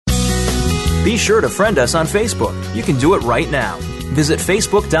Be sure to friend us on Facebook. You can do it right now. Visit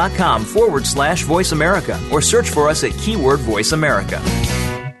facebook.com/Voice America or search for us at keyword Voice America.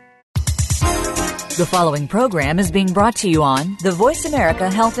 The following program is being brought to you on the Voice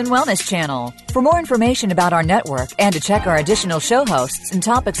America Health and Wellness Channel. For more information about our network and to check our additional show hosts and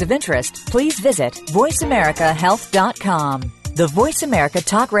topics of interest, please visit voiceamericahealth.com. The Voice America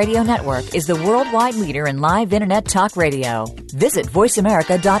Talk Radio Network is the worldwide leader in live Internet talk radio. Visit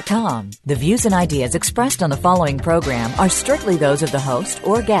voiceamerica.com. The views and ideas expressed on the following program are strictly those of the host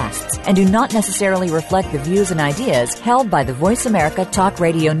or guests and do not necessarily reflect the views and ideas held by the Voice America Talk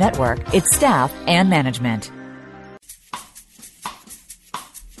Radio Network, its staff, and management.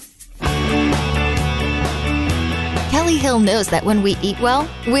 Kellie Hill knows that when we eat well,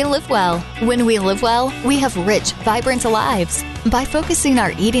 we live well. When we live well, we have rich, vibrant lives. By focusing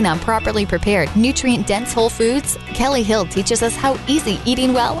our eating on properly prepared, nutrient-dense whole foods, Kellie Hill teaches us how easy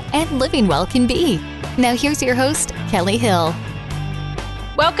eating well and living well can be. Now here's your host, Kellie Hill.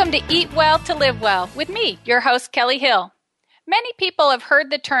 Welcome to Eat Well to Live Well with me, your host, Kellie Hill. Many people have heard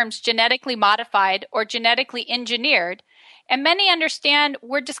the terms genetically modified or genetically engineered, and many understand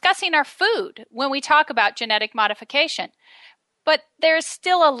we're discussing our food when we talk about genetic modification. But there's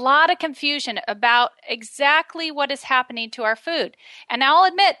still a lot of confusion about exactly what is happening to our food. And I'll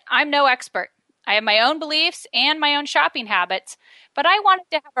admit, I'm no expert. I have my own beliefs and my own shopping habits, but I wanted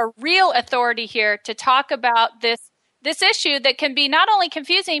to have a real authority here to talk about this issue that can be not only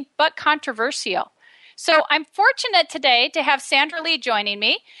confusing, but controversial. So I'm fortunate today to have Sandra Lee joining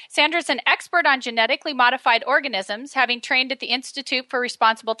me. Sandra's an expert on genetically modified organisms, having trained at the Institute for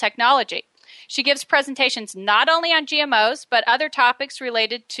Responsible Technology. She gives presentations not only on GMOs, but other topics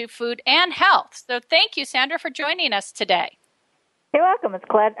related to food and health. So thank you, Sandra, for joining us today. You're welcome.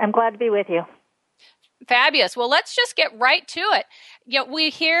 I'm glad to be with you. Fabulous. Well, let's just get right to it. We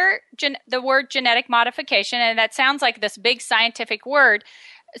hear the word genetic modification, and that sounds like this big scientific word.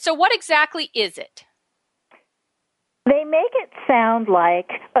 So what exactly is it? They make it sound like,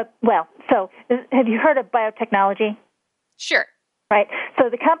 so have you heard of biotechnology? Sure. Right. So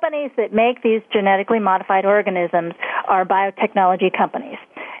the companies that make these genetically modified organisms are biotechnology companies.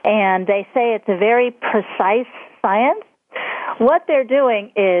 And they say it's a very precise science. What they're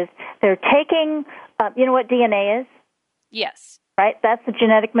doing is they're taking, you know what DNA is? Yes. Right? That's the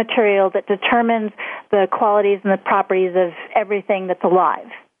genetic material that determines the qualities and the properties of everything that's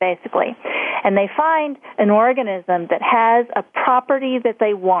alive, basically. And they find an organism that has a property that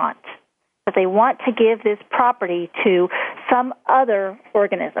they want to give this property to some other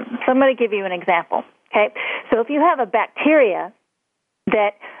organism. So I'm going to give you an example. Okay? So if you have a bacteria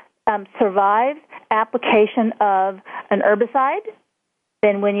that survives application of an herbicide,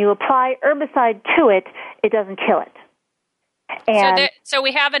 then when you apply herbicide to it, it doesn't kill it. And so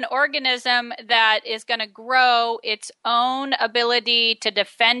we have an organism that is going to grow its own ability to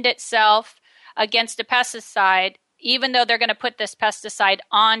defend itself against a pesticide, even though they're going to put this pesticide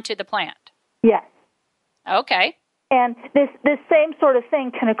onto the plant. Yes. Okay. And this same sort of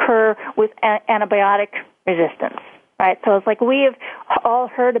thing can occur with antibiotic resistance, right? So it's like we have all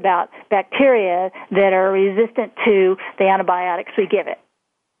heard about bacteria that are resistant to the antibiotics we give it.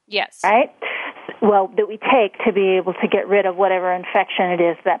 Yes. Right? Well, that we take to be able to get rid of whatever infection it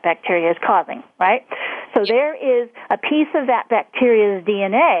is that bacteria is causing, right? So there is a piece of that bacteria's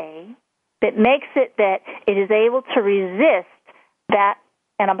DNA that makes it that it is able to resist that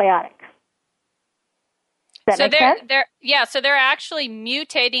antibiotic. Does that make sense? So they're actually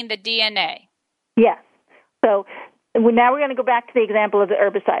mutating the DNA. Yes. So now we're going to go back to the example of the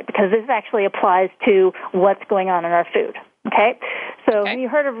herbicide because this actually applies to what's going on in our food. Okay? So have you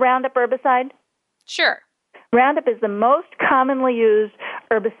heard of Roundup herbicide? Sure. Roundup is the most commonly used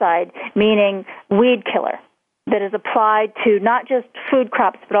herbicide, meaning weed killer, that is applied to not just food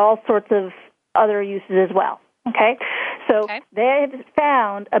crops, but all sorts of other uses as well. Okay? So they have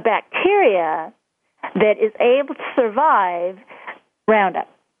found a bacteria that is able to survive Roundup.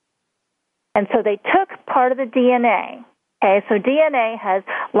 And so they took part of the DNA. Okay? So DNA has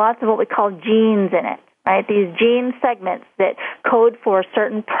lots of what we call genes in it. Right, these gene segments that code for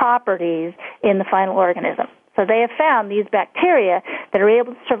certain properties in the final organism. So they have found these bacteria that are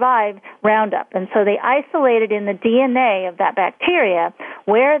able to survive Roundup. And so they isolated in the DNA of that bacteria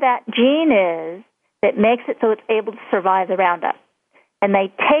where that gene is that makes it so it's able to survive the Roundup. And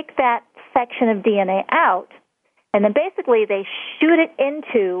they take that section of DNA out, and then basically they shoot it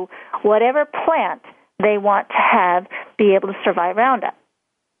into whatever plant they want to have be able to survive Roundup.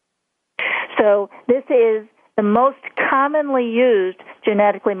 So this is the most commonly used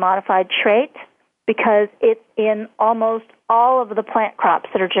genetically modified trait because it's in almost all of the plant crops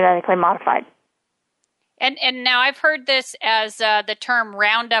that are genetically modified. And now I've heard this as the term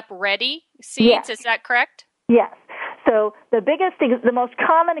Roundup Ready seeds. Yes. Is that correct? Yes. So the most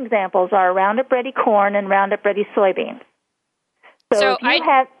common examples are Roundup Ready corn and Roundup Ready soybeans. So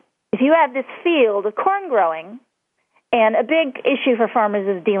if you have this field of corn growing, and a big issue for farmers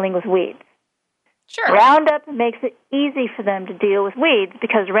is dealing with weeds. Sure. Roundup makes it easy for them to deal with weeds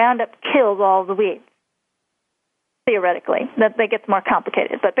because Roundup kills all the weeds. Theoretically, that gets more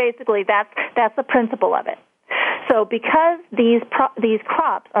complicated, but basically that's the principle of it. So because these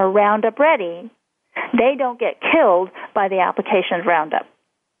crops are Roundup ready, they don't get killed by the application of Roundup,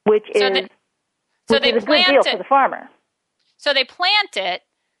 which is a good deal for the farmer. So they plant it,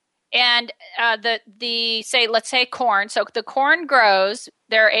 and let's say corn. So the corn grows.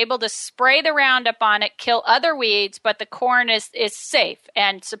 They're able to spray the Roundup on it, kill other weeds, but the corn is safe,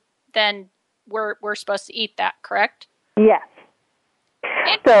 and so then we're supposed to eat that, correct? Yes.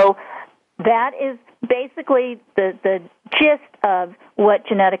 So that is basically the gist of what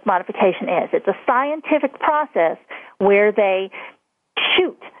genetic modification is. It's a scientific process where they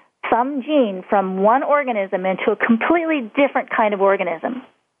shoot some gene from one organism into a completely different kind of organism,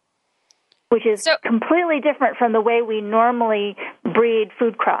 which is completely different from the way we normally breed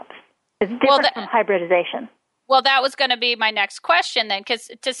food crops. It's different from hybridization. Well, that was going to be my next question then, because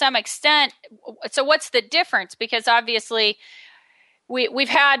to some extent, so what's the difference? Because obviously we've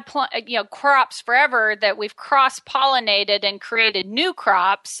had crops forever that we've cross-pollinated and created new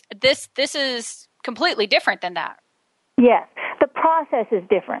crops. This is completely different than that. Yes, the process is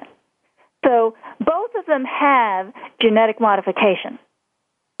different. So both of them have genetic modification,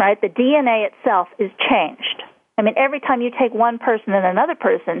 right? The DNA itself is changed. I mean, every time you take one person and another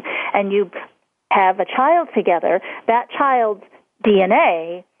person and you have a child together, that child's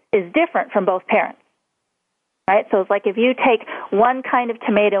DNA is different from both parents, right? So it's like if you take one kind of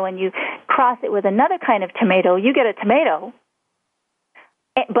tomato and you cross it with another kind of tomato, you get a tomato,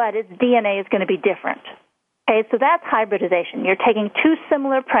 but its DNA is going to be different. Okay, so that's hybridization. You're taking two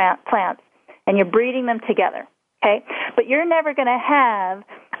similar plants and you're breeding them together, okay? But you're never going to have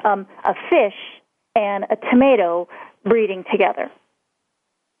a fish and a tomato breeding together.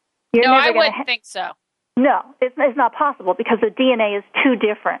 No, I wouldn't think so. No, it's not possible because the DNA is too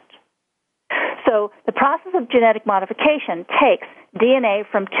different. So the process of genetic modification takes DNA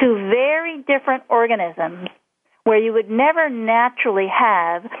from two very different organisms where you would never naturally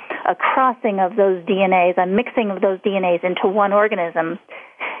have a crossing of those DNAs, a mixing of those DNAs into one organism.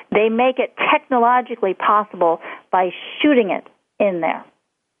 They make it technologically possible by shooting it in there.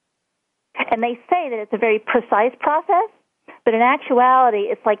 And they say that it's a very precise process, but in actuality,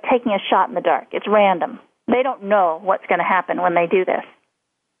 it's like taking a shot in the dark. It's random. They don't know what's going to happen when they do this.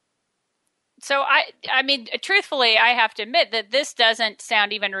 So, I mean, truthfully, I have to admit that this doesn't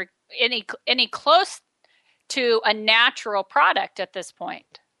sound even any close to a natural product at this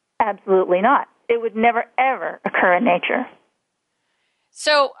point. Absolutely not. It would never, ever occur in nature.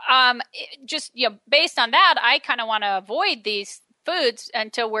 So, just based on that, I kind of want to avoid these foods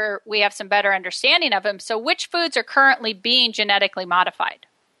until we have some better understanding of them. So which foods are currently being genetically modified?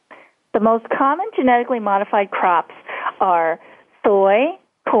 The most common genetically modified crops are soy,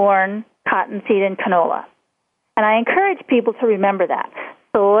 corn, cottonseed, and canola. And I encourage people to remember that.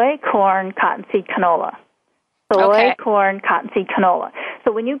 Soy, corn, cottonseed, canola. Soy, corn, cottonseed, canola.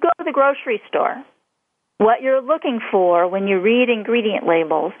 So when you go to the grocery store, what you're looking for when you read ingredient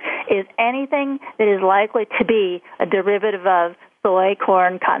labels is anything that is likely to be a derivative of soy,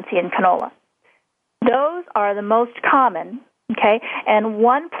 corn, cottonseed, and canola. Those are the most common, okay? And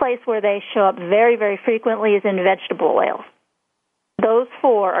one place where they show up very, very frequently is in vegetable oils. Those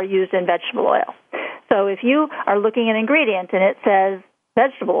four are used in vegetable oil. So if you are looking at ingredients and it says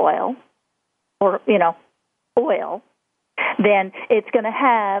vegetable oil or, oil, then it's going to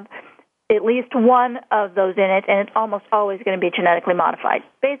have at least one of those in it, and it's almost always going to be genetically modified.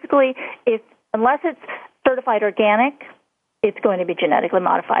 Basically, unless it's certified organic, it's going to be genetically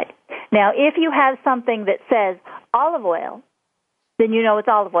modified. Now, if you have something that says olive oil, then you know it's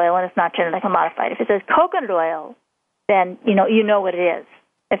olive oil and it's not genetically modified. If it says coconut oil, then you know what it is.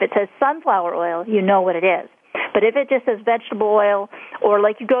 If it says sunflower oil, you know what it is. But if it just says vegetable oil, or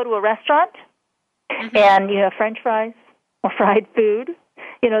like you go to a restaurant and you have French fries or fried food,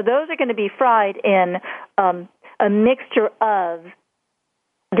 those are going to be fried in a mixture of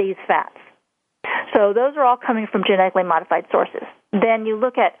these fats. So those are all coming from genetically modified sources. Then you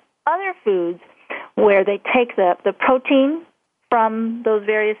look at other foods where they take the protein from those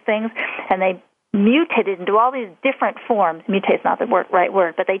various things and they mutate it into all these different forms. Mutate is not the right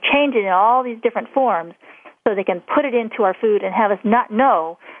word, but they change it in all these different forms so they can put it into our food and have us not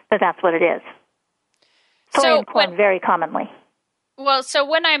know that that's what it is. Soy and corn very commonly. Well, so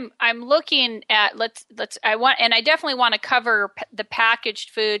when I'm looking at I definitely want to cover the packaged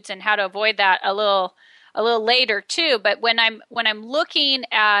foods and how to avoid that a little later too. But when I'm looking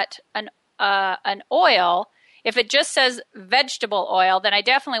at an oil, if it just says vegetable oil, then I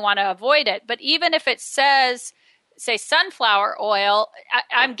definitely want to avoid it. But even if it says, say, sunflower oil,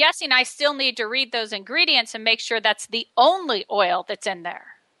 I'm guessing I still need to read those ingredients and make sure that's the only oil that's in there.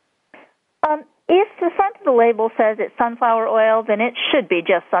 If the front of the label says it's sunflower oil, then it should be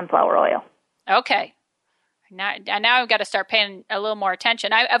just sunflower oil. Okay. Now I've got to start paying a little more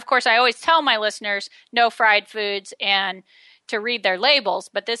attention. Of course, I always tell my listeners no fried foods and to read their labels,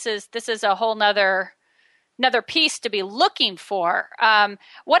 but this is a whole nother piece to be looking for.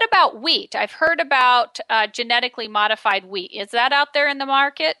 What about wheat? I've heard about genetically modified wheat. Is that out there in the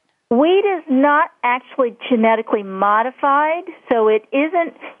market? Wheat is not actually genetically modified, so it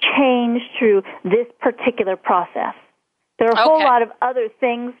isn't changed through this particular process. There are a whole lot of other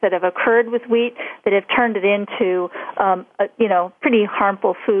things that have occurred with wheat that have turned it into, pretty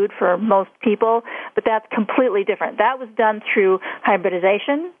harmful food for most people, but that's completely different. That was done through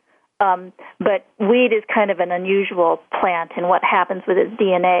hybridization, but wheat is kind of an unusual plant in what happens with its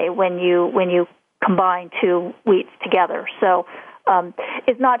DNA when you combine two wheats together. So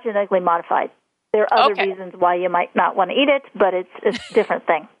it's not genetically modified. There are other reasons why you might not want to eat it, but it's a different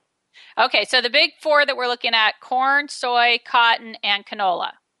thing. Okay, so the big four that we're looking at: corn, soy, cotton, and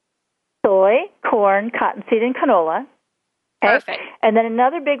canola. Soy, corn, cottonseed, and canola. Okay? Perfect. And then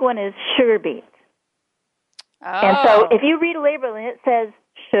another big one is sugar beets. Oh. And so if you read a label and it says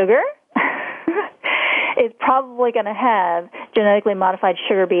sugar, it's probably going to have genetically modified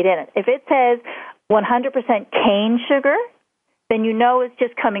sugar beet in it. If it says 100% cane sugar, then you know it's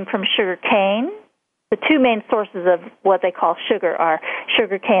just coming from sugar cane. The two main sources of what they call sugar are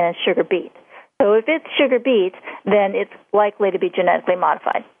sugar cane and sugar beet. So if it's sugar beet, then it's likely to be genetically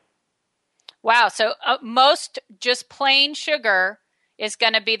modified. Wow. So most just plain sugar is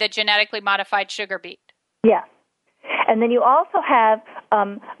going to be the genetically modified sugar beet. Yeah. And then you also have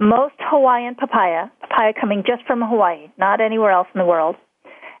most Hawaiian papaya coming just from Hawaii, not anywhere else in the world.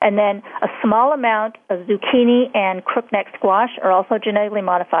 And then a small amount of zucchini and crookneck squash are also genetically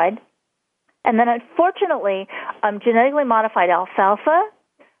modified. And then, unfortunately, genetically modified alfalfa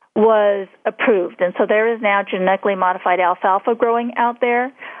was approved. And so there is now genetically modified alfalfa growing out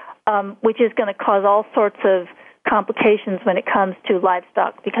there, which is going to cause all sorts of complications when it comes to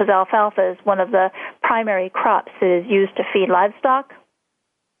livestock, because alfalfa is one of the primary crops that is used to feed livestock.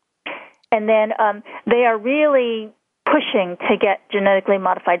 And then they are really pushing to get genetically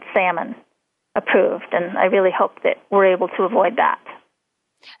modified salmon approved, and I really hope that we're able to avoid that.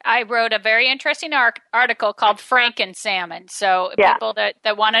 I wrote a very interesting article called Franken Salmon. So people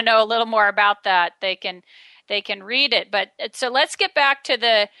that want to know a little more about that, they can read it. But so let's get back to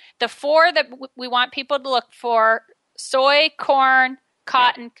the four that we want people to look for: soy, corn,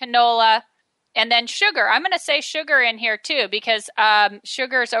 cotton, canola, and then sugar. I'm going to say sugar in here too, because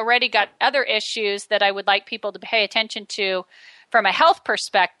sugar's already got other issues that I would like people to pay attention to from a health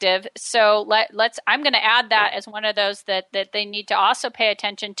perspective. So I'm going to add that as one of those that they need to also pay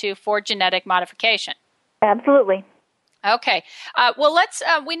attention to for genetic modification. Absolutely. Okay. Well,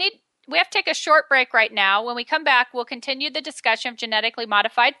 we have to take a short break right now. When we come back, we'll continue the discussion of genetically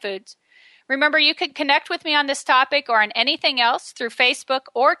modified foods. Remember, you can connect with me on this topic or on anything else through Facebook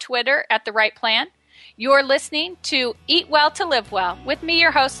or Twitter at The Right Plan. You're listening to Eat Well to Live Well with me,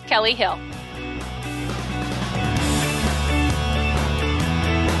 your host, Kellie Hill.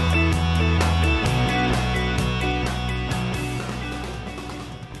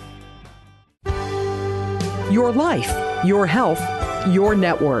 Your life, your health, your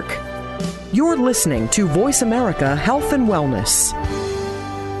network. You're listening to Voice America Health and Wellness.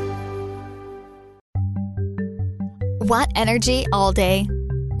 Want energy all day?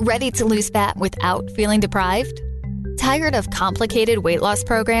 Ready to lose fat without feeling deprived? Tired of complicated weight loss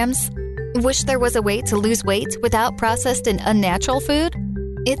programs? Wish there was a way to lose weight without processed and unnatural food?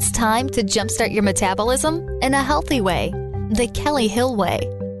 It's time to jumpstart your metabolism in a healthy way, the Kellie Hill Way.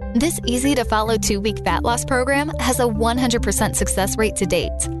 This easy-to-follow 2-week fat loss program has a 100% success rate to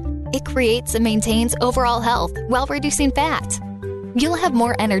date. It creates and maintains overall health while reducing fat. You'll have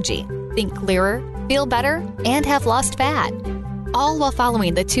more energy, think clearer, feel better, and have lost fat. All while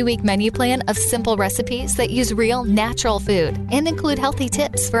following the 2-week menu plan of simple recipes that use real, natural food and include healthy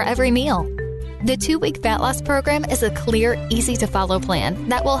tips for every meal. The 2-week fat loss program is a clear, easy-to-follow plan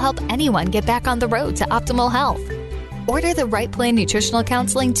that will help anyone get back on the road to optimal health. Order the Right Plan Nutritional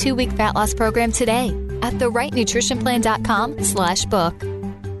Counseling 2-week fat loss program today at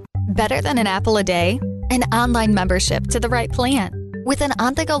therightnutritionplan.com/book. Better than an apple a day? An online membership to the right plan. With an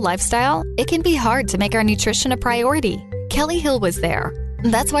on-the-go lifestyle, it can be hard to make our nutrition a priority. Kellie Hill was there.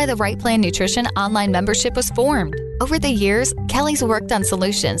 That's why the Right Plan Nutrition online membership was formed. Over the years, Kellie's worked on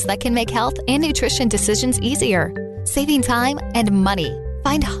solutions that can make health and nutrition decisions easier, saving time and money.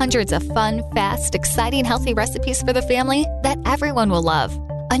 Find hundreds of fun, fast, exciting, healthy recipes for the family that everyone will love.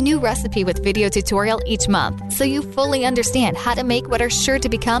 A new recipe with video tutorial each month so you fully understand how to make what are sure to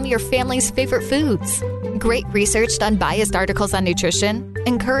become your family's favorite foods. Great researched, unbiased articles on nutrition,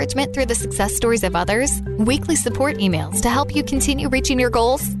 encouragement through the success stories of others, weekly support emails to help you continue reaching your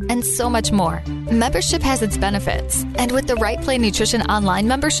goals, and so much more. Membership has its benefits, and with the Right Plan Nutrition online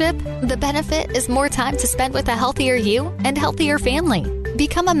membership, the benefit is more time to spend with a healthier you and healthier family.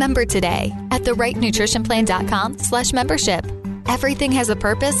 Become a member today at therightnutritionplan.com/membership. Everything has a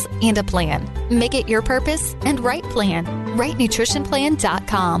purpose and a plan. Make it your purpose and right plan.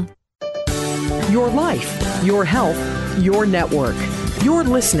 rightnutritionplan.com. Your life, your health, your network. You're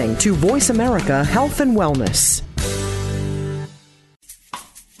listening to Voice America Health and Wellness.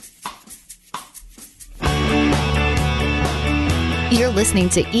 You're listening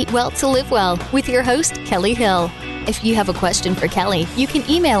to Eat Well to Live Well with your host, Kellie Hill. If you have a question for Kellie, you can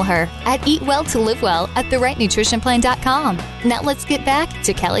email her at eatwelltolivewell@therightnutritionplan.com. Now let's get back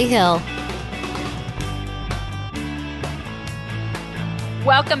to Kellie Hill.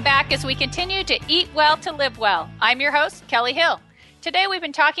 Welcome back as we continue to Eat Well to Live Well. I'm your host, Kellie Hill. Today we've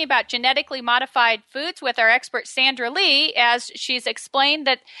been talking about genetically modified foods with our expert Sandra Lee, as she's explained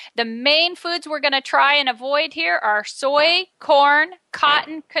that the main foods we're going to try and avoid here are soy, corn,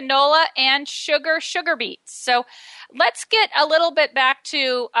 cotton, canola, and sugar beets. So let's get a little bit back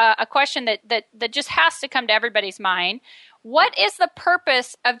to a question that just has to come to everybody's mind. What is the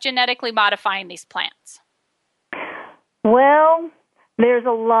purpose of genetically modifying these plants? Well, there's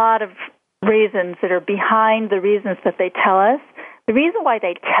a lot of reasons that are behind the reasons that they tell us. The reason why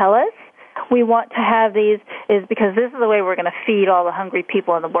they tell us we want to have these is because this is the way we're going to feed all the hungry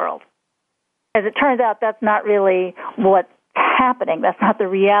people in the world. As it turns out, that's not really what's happening. That's not the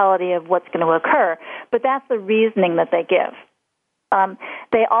reality of what's going to occur, but that's the reasoning that they give.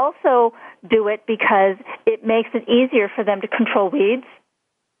 They also do it because it makes it easier for them to control weeds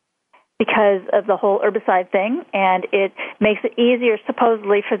because of the whole herbicide thing, and it makes it easier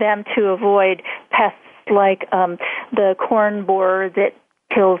supposedly for them to avoid pests like the corn borer that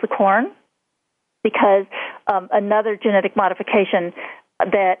kills the corn, because another genetic modification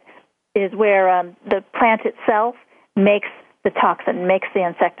that is where the plant itself makes the toxin, makes the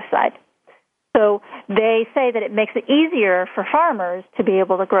insecticide. So they say that it makes it easier for farmers to be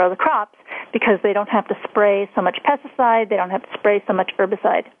able to grow the crops because they don't have to spray so much pesticide, they don't have to spray so much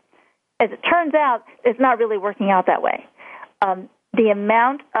herbicide. As it turns out, it's not really working out that way. The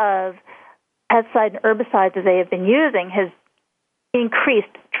amount of pesticide and herbicides that they have been using has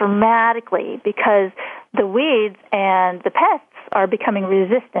increased dramatically because the weeds and the pests are becoming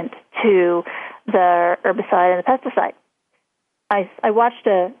resistant to the herbicide and the pesticide. I watched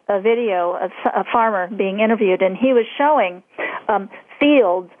a video of a farmer being interviewed, and he was showing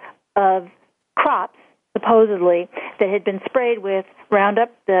fields of crops, supposedly, that had been sprayed with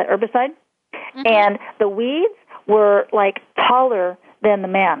Roundup, the herbicide, and the weeds were like taller than the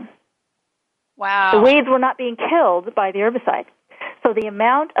man. Wow. The weeds were not being killed by the herbicide. So the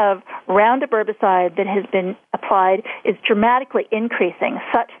amount of Roundup herbicide that has been applied is dramatically increasing,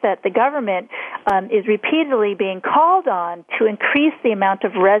 such that the government is repeatedly being called on to increase the amount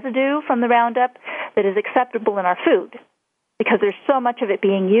of residue from the Roundup that is acceptable in our food. Because there's so much of it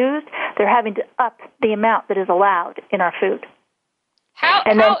being used, they're having to up the amount that is allowed in our food. How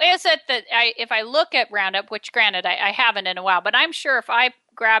is it that if I look at Roundup, which granted I haven't in a while, but I'm sure if I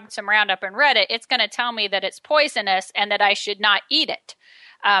grabbed some Roundup and read it, it's going to tell me that it's poisonous and that I should not eat it,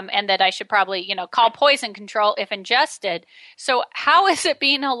 and that I should probably, call poison control if ingested. So how is it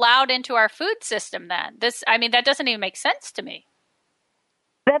being allowed into our food system then? That doesn't even make sense to me.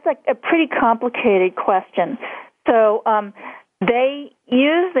 That's a pretty complicated question. So they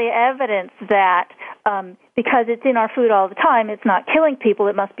use the evidence that because it's in our food all the time, it's not killing people,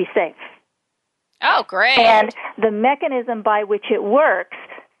 it must be safe. Oh, great. And the mechanism by which it works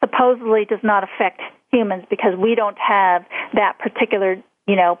supposedly does not affect humans because we don't have that particular,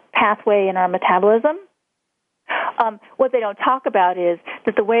 pathway in our metabolism. What they don't talk about is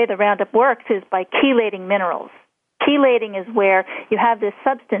that the way the Roundup works is by chelating minerals. Chelating is where you have this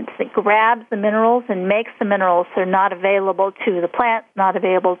substance that grabs the minerals and makes the minerals so they're not available to the plants, not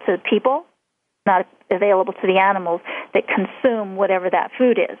available to people, not available to the animals that consume whatever that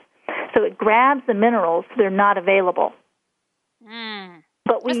food is. So it grabs the minerals so they're not available.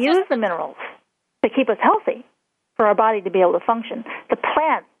 But we use the minerals to keep us healthy, for our body to be able to function. The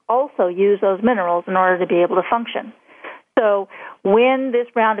plants also use those minerals in order to be able to function. So when this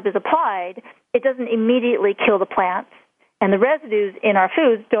Roundup is applied, it doesn't immediately kill the plants, and the residues in our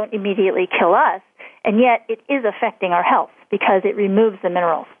foods don't immediately kill us, and yet it is affecting our health because it removes the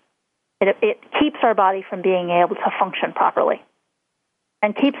minerals. It keeps our body from being able to function properly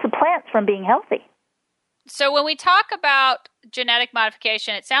and keeps the plants from being healthy. So when we talk about genetic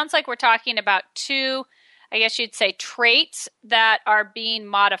modification, it sounds like we're talking about two, I guess you'd say, traits that are being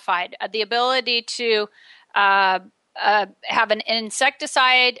modified. The ability to have an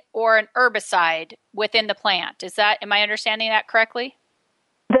insecticide or an herbicide within the plant. Am I understanding that correctly?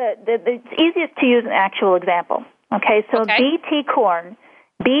 It's easiest to use an actual example. Okay, so BT corn.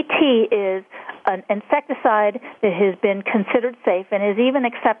 BT is an insecticide that has been considered safe and is even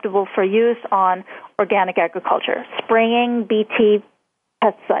acceptable for use on organic agriculture, spraying BT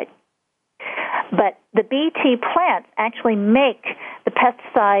pesticide. But the BT plants actually make the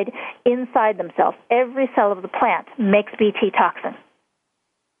pesticide inside themselves. Every cell of the plant makes BT toxin.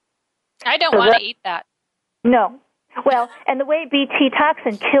 I don't want to eat that. No. Well, and the way BT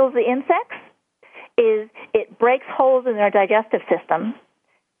toxin kills the insects is it breaks holes in their digestive system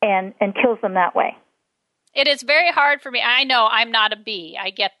and kills them that way. It is very hard for me. I know I'm not a bee.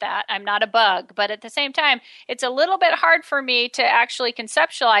 I get that. I'm not a bug. But at the same time, it's a little bit hard for me to actually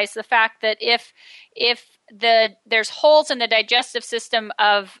conceptualize the fact that if there's holes in the digestive system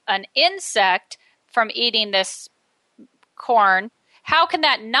of an insect from eating this corn, how can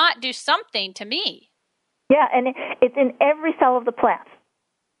that not do something to me? Yeah, and it's in every cell of the plant.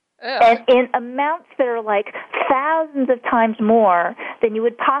 Ugh. And in amounts that are like thousands of times more than you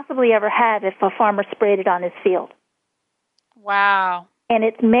would possibly ever have if a farmer sprayed it on his field. Wow. And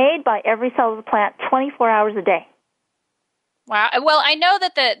it's made by every cell of the plant 24 hours a day. Wow. Well, I know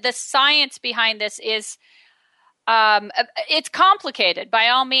that the science behind this is it's complicated by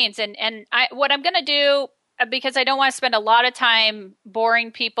all means. And what I'm going to do, because I don't want to spend a lot of time boring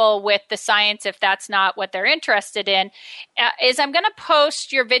people with the science if that's not what they're interested in, is I'm going to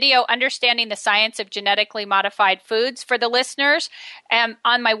post your video, Understanding the Science of Genetically Modified Foods, for the listeners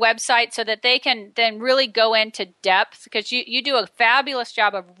on my website so that they can then really go into depth, because you do a fabulous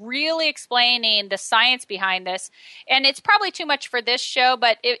job of really explaining the science behind this. And it's probably too much for this show,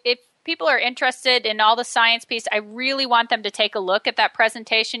 but if people are interested in all the science piece, I really want them to take a look at that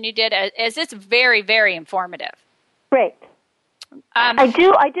presentation you did, as it's very, very informative. Great. I do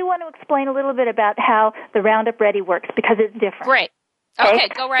want to explain a little bit about how the Roundup Ready works, because it's different. Great. Okay,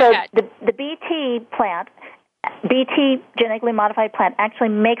 go right ahead. The BT plant, BT genetically modified plant, actually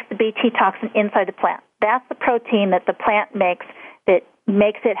makes the BT toxin inside the plant. That's the protein that the plant makes that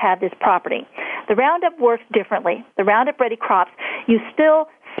makes it have this property. The Roundup works differently. The Roundup Ready crops, you still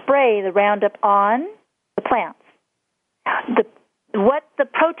spray the Roundup on the plants. What the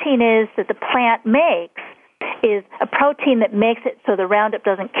protein is that the plant makes is a protein that makes it so the Roundup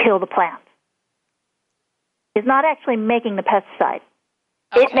doesn't kill the plant. It's not actually making the pesticide.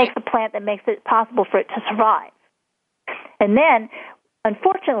 Okay. It makes the plant that makes it possible for it to survive. And then,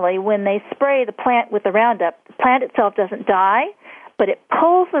 unfortunately, when they spray the plant with the Roundup, the plant itself doesn't die, but it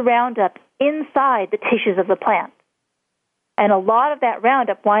pulls the Roundup inside the tissues of the plant. And a lot of that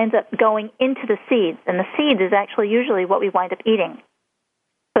Roundup winds up going into the seeds, and the seeds is actually usually what we wind up eating.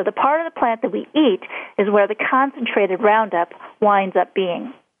 So the part of the plant that we eat is where the concentrated Roundup winds up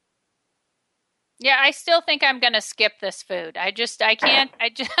being. Yeah, I still think I'm going to skip this food. I just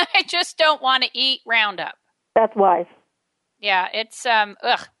don't want to eat Roundup. That's wise. Yeah, it's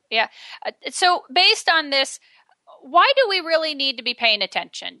yeah. So based on this, why do we really need to be paying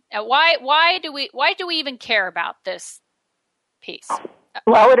attention? Why do we even care about this piece?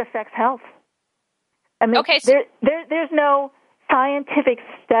 Well, it affects health. I mean, okay, so there's no scientific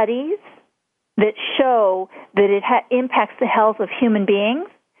studies that show that it impacts the health of human beings,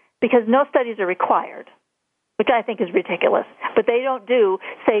 because no studies are required, which I think is ridiculous. But they don't do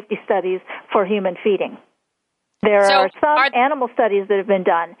safety studies for human feeding. There are some animal studies that have been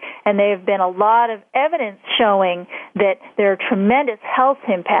done, and there have been a lot of evidence showing that there are tremendous health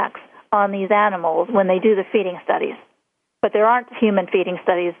impacts on these animals when they do the feeding studies. But there aren't human feeding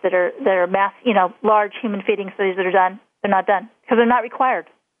studies that are large human feeding studies that are done. They're not done because they're not required.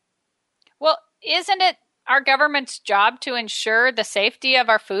 Well, isn't it our government's job to ensure the safety of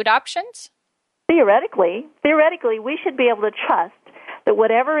our food options? Theoretically, we should be able to trust that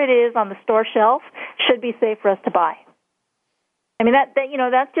whatever it is on the store shelf should be safe for us to buy. I mean,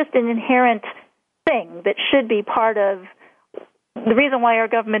 that's just an inherent thing that should be part of the reason why our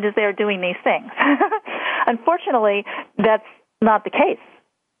government is there doing these things. Unfortunately, that's not the case.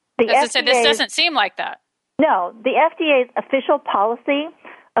 This doesn't seem like that. No, the FDA's official policy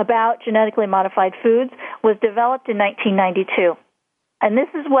about genetically modified foods was developed in 1992. And this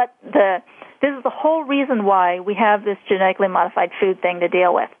is the whole reason why we have this genetically modified food thing to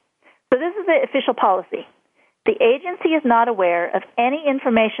deal with. So this is the official policy. The agency is not aware of any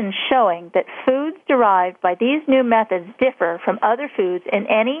information showing that foods derived by these new methods differ from other foods in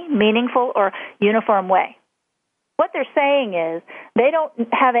any meaningful or uniform way. What they're saying is they don't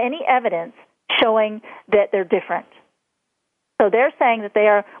have any evidence showing that they're different. So they're saying that they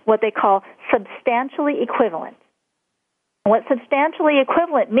are what they call substantially equivalent. And what substantially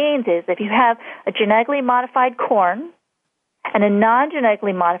equivalent means is if you have a genetically modified corn and a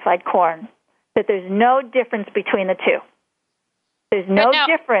non-genetically modified corn, that there's no difference between the two. There's no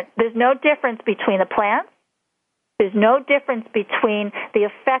difference between the plants. There's no difference between the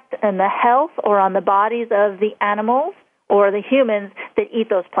effect on the health or on the bodies of the animals or the humans that eat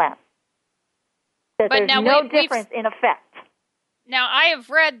those plants. There's no difference in effect. Now, I have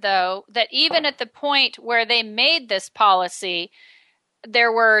read, though, that even at the point where they made this policy,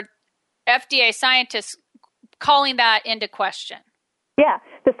 there were FDA scientists calling that into question. Yeah,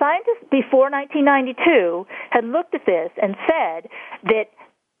 the scientists before 1992 had looked at this and said that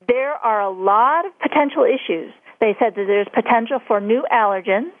there are a lot of potential issues. They said that there's potential for new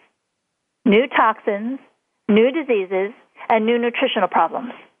allergens, new toxins, new diseases, and new nutritional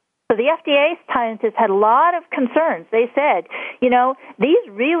problems. So the FDA scientists had a lot of concerns. They said, these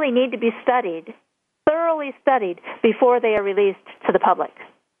really need to be studied, thoroughly studied, before they are released to the public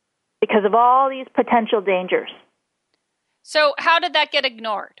because of all these potential dangers. So how did that get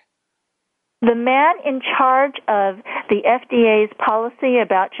ignored? The man in charge of the FDA's policy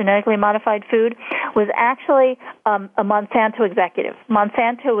about genetically modified food was actually a Monsanto executive.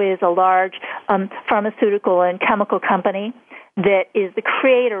 Monsanto is a large pharmaceutical and chemical company that is the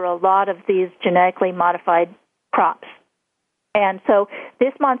creator of a lot of these genetically modified crops. And so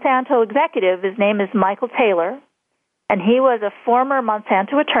this Monsanto executive, his name is Michael Taylor, and he was a former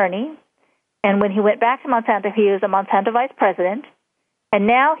Monsanto attorney. And when he went back to Monsanto, he was a Monsanto vice president. And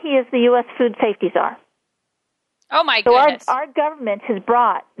now he is the U.S. Food Safety Czar. Oh, my goodness. So our government has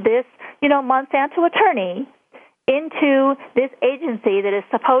brought this, Monsanto attorney into this agency that is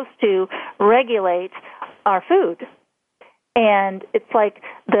supposed to regulate our food. And it's like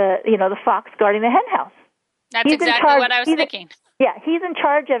the fox guarding the hen house. That's exactly what I was thinking. Yeah, he's in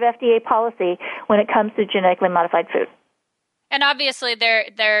charge of FDA policy when it comes to genetically modified food. And obviously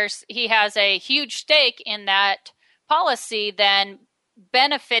he has a huge stake in that policy then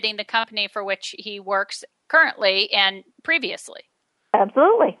benefiting the company for which he works currently and previously.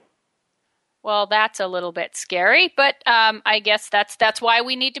 Absolutely. Well, that's a little bit scary, but I guess that's why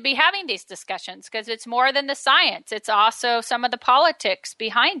we need to be having these discussions, because it's more than the science. It's also some of the politics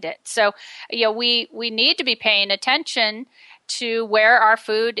behind it. So, we need to be paying attention to where our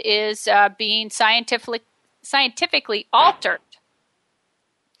food is being scientifically altered.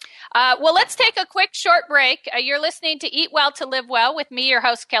 Well, let's take a quick short break. You're listening to Eat Well to Live Well with me, your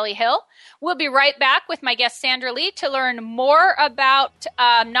host, Kellie Hill. We'll be right back with my guest, Sandra Lee, to learn more about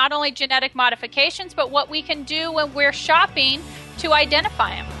not only genetic modifications, but what we can do when we're shopping to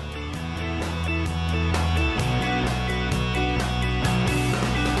identify them.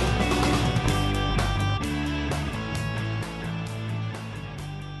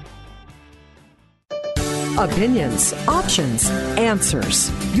 Opinions, options, answers.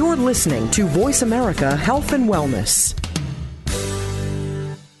 You're listening to Voice America Health and Wellness.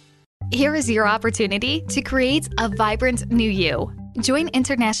 Here is your opportunity to create a vibrant new you. Join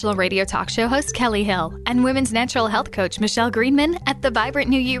international radio talk show host Kellie Hill and women's natural health coach Michelle Greenman at the Vibrant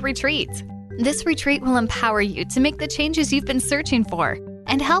New You Retreat. This retreat will empower you to make the changes you've been searching for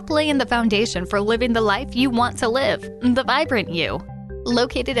and help lay in the foundation for living the life you want to live, the vibrant you.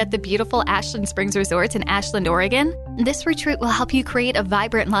 Located at the beautiful Ashland Springs Resort in Ashland, Oregon, this retreat will help you create a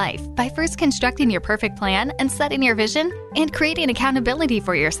vibrant life by first constructing your perfect plan and setting your vision and creating accountability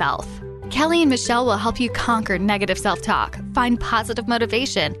for yourself. Kellie and Michelle will help you conquer negative self-talk, find positive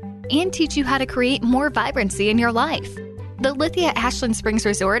motivation, and teach you how to create more vibrancy in your life. The Lithia Ashland Springs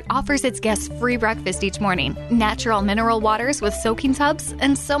Resort offers its guests free breakfast each morning, natural mineral waters with soaking tubs,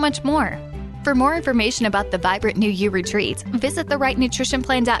 and so much more. For more information about the Vibrant New You Retreat, visit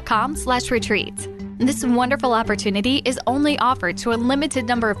therightnutritionplan.com/retreat. This wonderful opportunity is only offered to a limited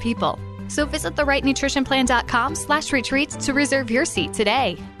number of people. So visit therightnutritionplan.com/retreat to reserve your seat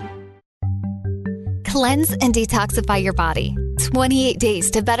today. Cleanse and detoxify your body. 28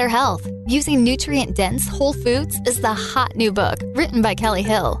 days to better health. Using Nutrient-Dense Whole Foods is the hot new book written by Kellie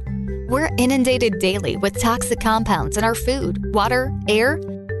Hill. We're inundated daily with toxic compounds in our food, water, air,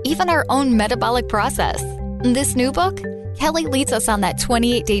 even our own metabolic process. In this new book, Kellie leads us on that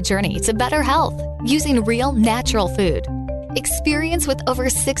 28-day journey to better health using real, natural food. Experience with over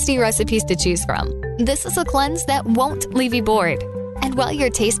 60 recipes to choose from. This is a cleanse that won't leave you bored. And while your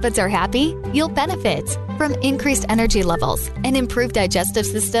taste buds are happy, you'll benefit from increased energy levels, an improved digestive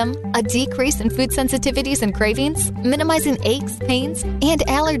system, a decrease in food sensitivities and cravings, minimizing aches, pains, and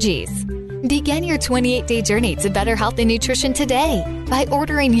allergies. Begin your 28-day journey to better health and nutrition today by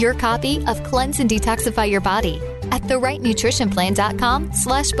ordering your copy of Cleanse and Detoxify Your Body at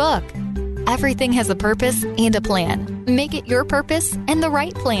therightnutritionplan.com/book. Everything has a purpose and a plan. Make it your purpose and the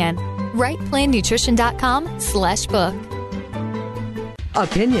right plan. rightplannutrition.com/book.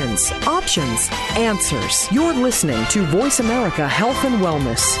 Opinions, options, answers. You're listening to Voice America Health and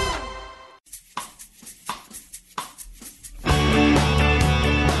Wellness.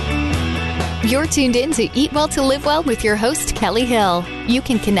 You're tuned in to Eat Well to Live Well with your host, Kellie Hill. You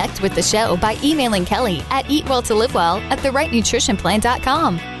can connect with the show by emailing Kellie at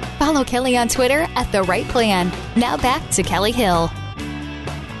eatwelltolivewell@therightnutritionplan.com. Follow Kellie on Twitter at The Right Plan. Now back to Kellie Hill.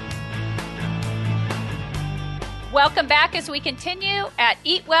 Welcome back as we continue at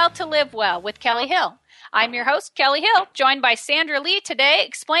Eat Well to Live Well with Kellie Hill. I'm your host, Kellie Hill, joined by Sandra Lee today,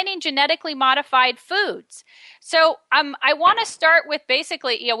 explaining genetically modified foods. So I want to start with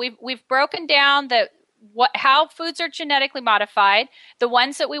basically, we've broken down how foods are genetically modified, the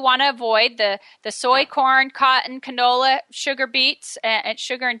ones that we want to avoid, the soy, corn, cotton, canola, sugar beets, and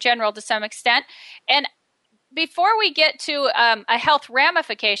sugar in general to some extent. And before we get to a health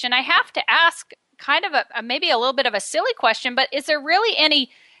ramification, I have to ask kind of maybe a little bit of a silly question, but is there really any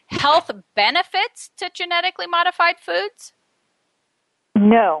health benefits to genetically modified foods?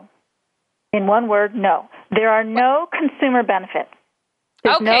 No. In one word, no. There are no consumer benefits.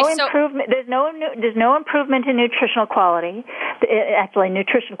 There's no improvement. There's no improvement in nutritional quality. Actually,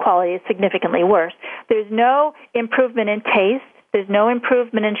 nutrition quality is significantly worse. There's no improvement in taste. There's no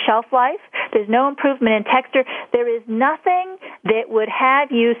improvement in shelf life. There's no improvement in texture. There is nothing that would have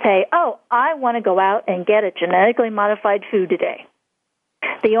you say, oh, I want to go out and get a genetically modified food today.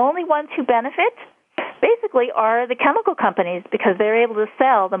 The only ones who benefit basically are the chemical companies because they're able to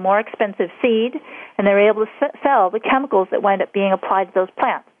sell the more expensive seed and they're able to sell the chemicals that wind up being applied to those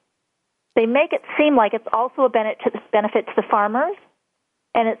plants. They make it seem like it's also a benefit to the farmers.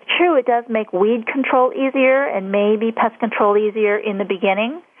 And it's true, it does make weed control easier and maybe pest control easier in the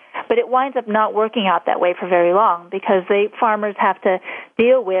beginning, but it winds up not working out that way for very long because farmers have to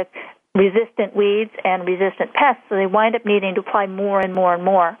deal with resistant weeds and resistant pests, so they wind up needing to apply more and more and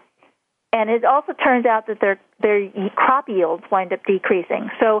more. And it also turns out that their crop yields wind up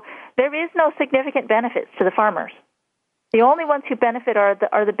decreasing. So there is no significant benefits to the farmers. The only ones who benefit are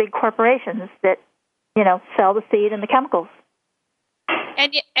the big corporations that, sell the seed and the chemicals.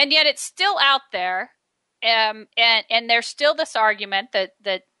 And yet it's still out there, and there's still this argument that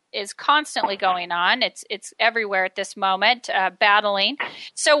is constantly going on. It's everywhere at this moment, battling.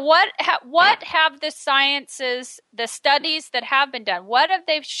 So what have the studies that have been done, what have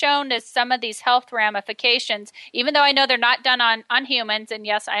they shown as some of these health ramifications, even though I know they're not done on humans, and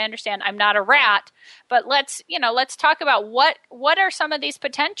yes, I understand I'm not a rat, but let's talk about what are some of these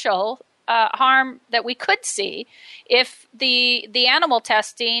potential harm that we could see if the animal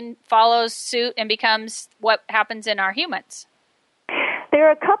testing follows suit and becomes what happens in our humans. There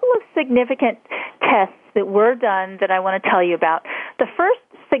are a couple of significant tests that were done that I want to tell you about. The first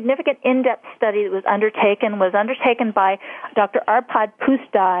significant in-depth study that was undertaken by Dr. Arpad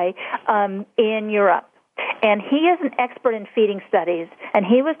Pustai in Europe. And he is an expert in feeding studies, and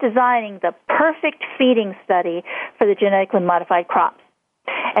he was designing the perfect feeding study for the genetically modified crops.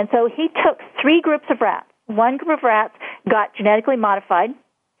 And so he took 3 groups of rats. One group of rats got genetically modified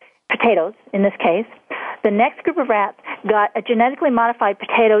potatoes, in this case. The next group of rats got a genetically modified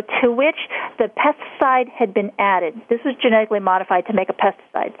potato to which the pesticide had been added. This was genetically modified to make a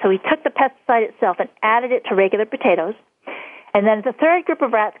pesticide. So he took the pesticide itself and added it to regular potatoes. And then the third group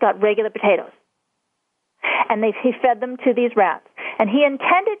of rats got regular potatoes. And he fed them to these rats. And he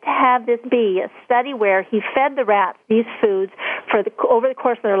intended to have this be a study where he fed the rats these foods over the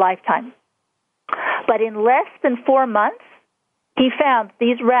course of their lifetime. But in less than 4 months, he found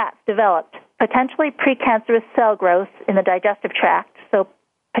these rats developed potentially precancerous cell growth in the digestive tract, so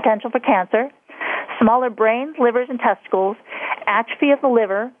potential for cancer, smaller brains, livers, and testicles, atrophy of the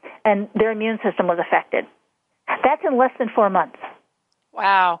liver, and their immune system was affected. That's in less than 4 months.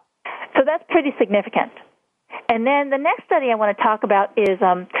 Wow. So that's pretty significant. And then the next study I want to talk about is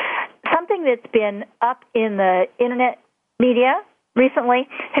something something that's been up in the internet media recently.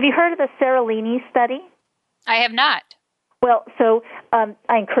 Have you heard of the Sandra Lee study? I have not. Well, so I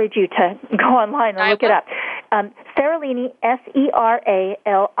encourage you to go online and look it up. Sandra Lee,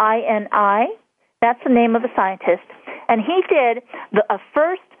 Seralini, that's the name of a scientist, and he did a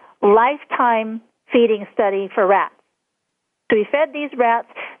first lifetime feeding study for rats. So he fed these rats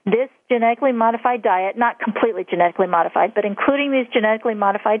this genetically modified diet, not completely genetically modified, but including these genetically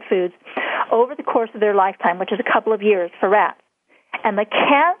modified foods over the course of their lifetime, which is a couple of years for rats. And the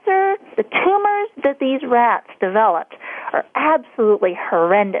cancer, the tumors that these rats developed are absolutely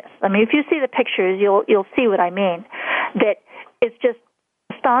horrendous. I mean, if you see the pictures, you'll see what I mean. That it's just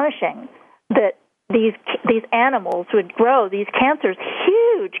astonishing that these animals would grow these cancers,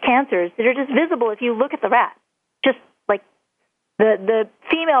 huge cancers that are just visible if you look at the rat. Just like the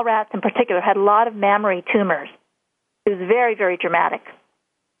female rats in particular had a lot of mammary tumors. It was very, very dramatic.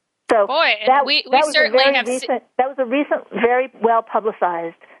 So boy, that we was certainly have that was a recent, very well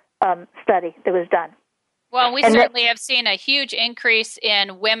publicized study that was done. Well, we certainly have seen a huge increase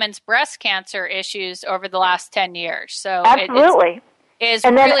in women's breast cancer issues over the last 10 years. So absolutely, it's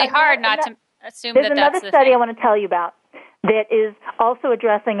really hard not to assume that that's the thing. There's another study I want to tell you about that is also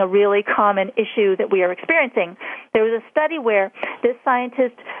addressing a really common issue that we are experiencing. There was a study where this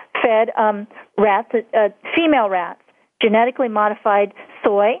scientist fed rats, female rats, genetically modified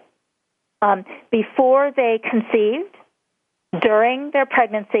soy before they conceived, during their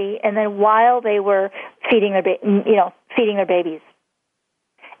pregnancy, and then while they were feeding their babies.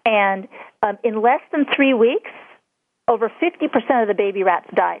 And in less than 3 weeks, over 50% of the baby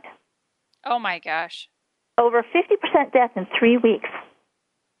rats died. Oh my gosh! Over 50% death in 3 weeks.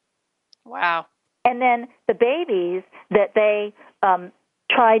 Wow! And then the babies that they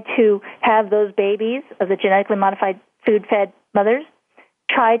tried to have, those babies of the genetically modified food-fed mothers,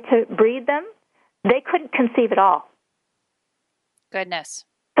 tried to breed them, they couldn't conceive at all. Goodness.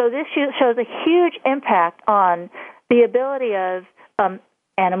 So this shows a huge impact on the ability of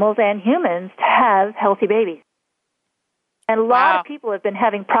animals and humans to have healthy babies. And a lot of people have been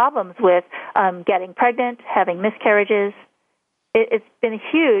having problems with getting pregnant, having miscarriages. It's been a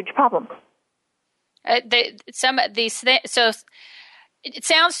huge problem. So it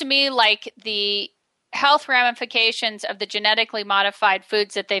sounds to me like the health ramifications of the genetically modified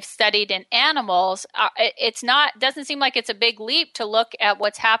foods that they've studied in animals, doesn't seem like it's a big leap to look at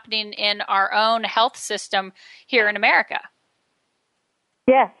what's happening in our own health system here in America.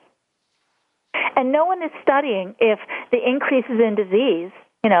 Yes. And no one is studying if the increases in disease,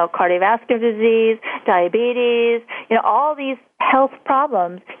 cardiovascular disease, diabetes, all these health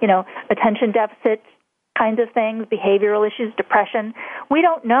problems, attention deficit kinds of things, behavioral issues, depression. We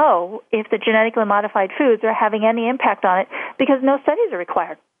don't know if the genetically modified foods are having any impact on it because no studies are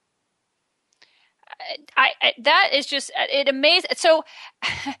required. That is just it amazing. So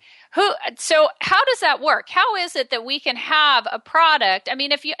how does that work? How is it that we can have a product? I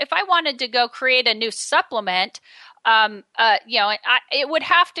mean, if I wanted to go create a new supplement, it would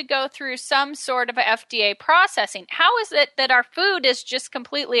have to go through some sort of FDA processing. How is it that our food is just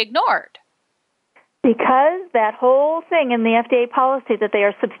completely ignored? Because that whole thing in the FDA policy that they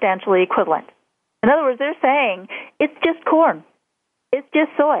are substantially equivalent. In other words, they're saying it's just corn. It's just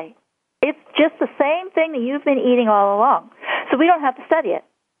soy. It's just the same thing that you've been eating all along. So we don't have to study it.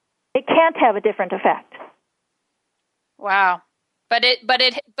 It can't have a different effect. Wow. But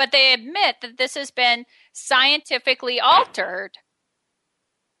they admit that this has been scientifically altered.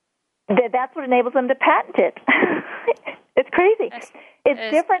 That's what enables them to patent it. It's crazy.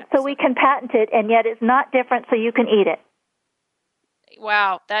 It's different so we can patent it, and yet it's not different so you can eat it.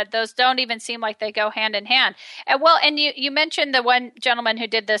 Wow, those don't even seem like they go hand in hand. And you mentioned the one gentleman who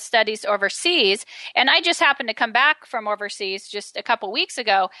did the studies overseas, and I just happened to come back from overseas just a couple weeks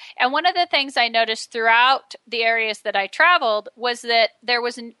ago. And one of the things I noticed throughout the areas that I traveled was that there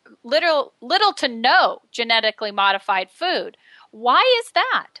was little to no genetically modified food. Why is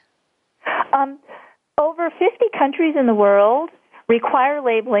that? Over 50 countries in the world require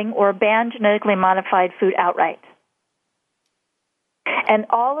labeling or ban genetically modified food outright. And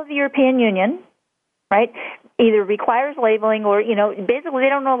all of the European Union, right, either requires labeling or, basically they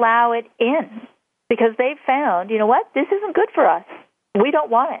don't allow it in because they've found, this isn't good for us. We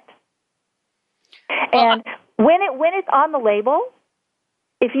don't want it. And when it's on the label,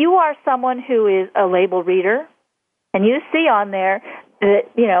 if you are someone who is a label reader and you see on there that,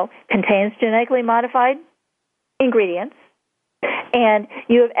 contains genetically modified ingredients, and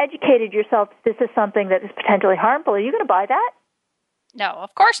you have educated yourself that this is something that is potentially harmful, are you going to buy that? No,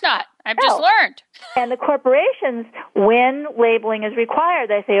 of course not. I've just learned. And the corporations, when labeling is required,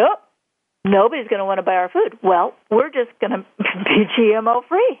 they say, nobody's going to want to buy our food. Well, we're just going to be GMO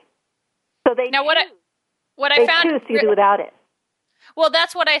free. So they now, what I they found choose to do without it. Well,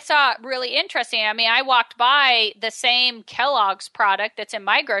 that's what I saw really interesting. I mean, I walked by the same Kellogg's product that's in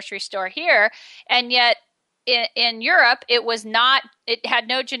my grocery store here, and yet in Europe, it had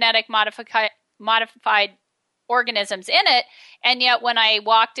no genetic modified organisms in it, and yet when I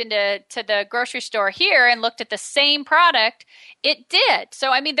walked into the grocery store here and looked at the same product, it did.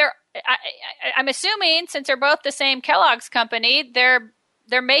 So, I mean, I'm assuming since they're both the same Kellogg's company, they're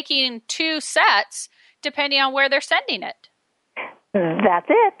making two sets depending on where they're sending it. That's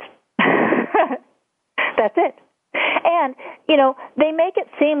it. That's it. And, they make it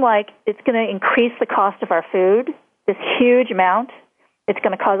seem like it's going to increase the cost of our food, this huge amount. It's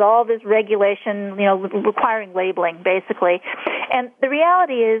going to cause all this regulation, requiring labeling, basically. And the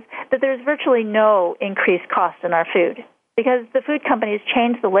reality is that there's virtually no increased cost in our food because the food companies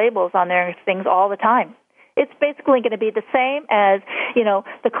change the labels on their things all the time. It's basically going to be the same as,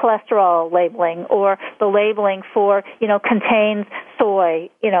 the cholesterol labeling or the labeling for, contains soy,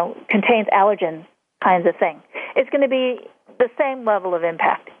 contains allergens kinds of thing. It's going to be the same level of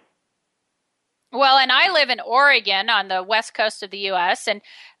impact. Well, and I live in Oregon on the west coast of the U.S., and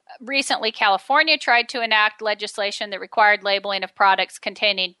recently California tried to enact legislation that required labeling of products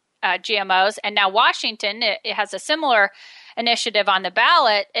containing GMOs, and now Washington it has a similar initiative on the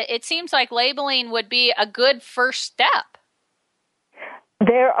ballot. It seems like labeling would be a good first step.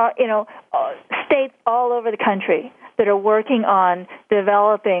 There are, states all over the country that are working on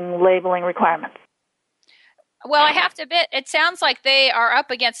developing labeling requirements. Well, I have to admit, it sounds like they are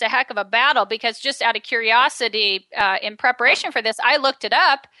up against a heck of a battle because just out of curiosity, in preparation for this, I looked it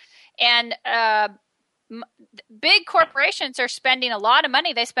up, and big corporations are spending a lot of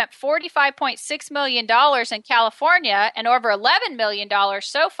money. They spent $45.6 million in California and over $11 million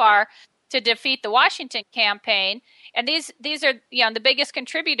so far to defeat the Washington campaign. And these are, the biggest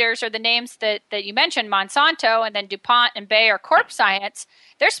contributors are the names that you mentioned, Monsanto, and then DuPont and Bayer Corp Science.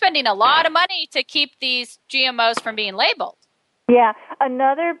 They're spending a lot of money to keep these GMOs from being labeled. Yeah,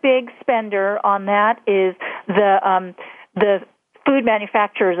 another big spender on that is the Food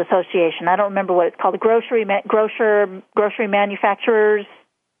Manufacturers Association. I don't remember what it's called, the Grocery Manufacturers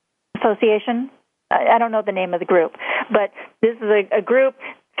Association. I don't know the name of the group, but this is a group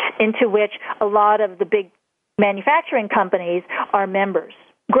into which a lot of the big manufacturing companies are members.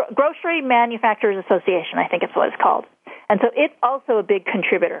 Grocery Manufacturers Association, I think it's what it's called. And so it's also a big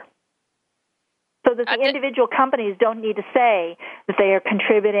contributor. So that the individual companies don't need to say that they are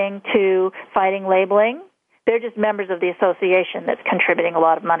contributing to fighting labeling. They're just members of the association that's contributing a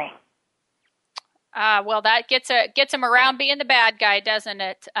lot of money. Well, that gets them around being the bad guy, doesn't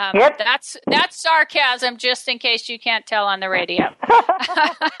it? Yep. That's sarcasm, just in case you can't tell on the radio.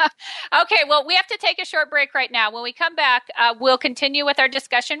 Okay, well, we have to take a short break right now. When we come back, we'll continue with our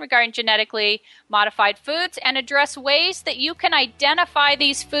discussion regarding genetically modified foods and address ways that you can identify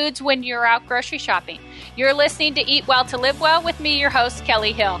these foods when you're out grocery shopping. You're listening to Eat Well to Live Well with me, your host,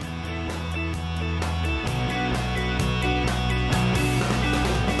 Kellie Hill.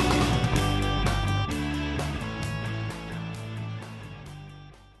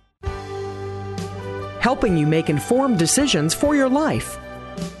 Helping you make informed decisions for your life.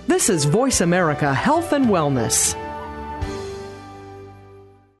 This is Voice America Health and Wellness.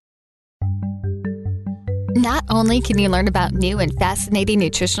 Not only can you learn about new and fascinating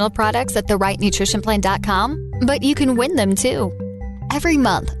nutritional products at therightnutritionplan.com, but you can win them too. Every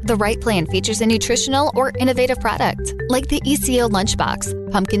month, The Right Plan features a nutritional or innovative product, like the ECO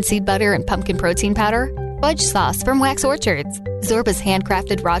Lunchbox, pumpkin seed butter and pumpkin protein powder, fudge sauce from Wax Orchards, Zorba's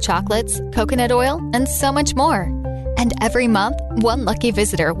handcrafted raw chocolates, coconut oil, and so much more. And every month, one lucky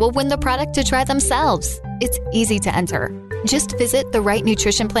visitor will win the product to try themselves. It's easy to enter. Just visit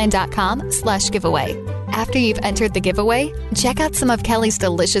therightnutritionplan.com/giveaway. After you've entered the giveaway, check out some of Kellie's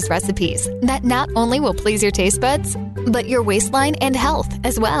delicious recipes that not only will please your taste buds, but your waistline and health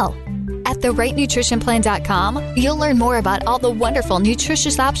as well. At therightnutritionplan.com, you'll learn more about all the wonderful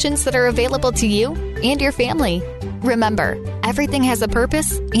nutritious options that are available to you and your family. Remember, everything has a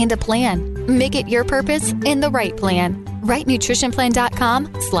purpose and a plan. Make it your purpose in the right plan.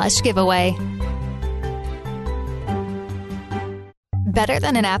 rightnutritionplan.com/giveaway. Better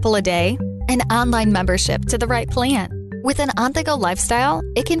than an apple a day? An online membership to the right plan. With an on-the-go lifestyle,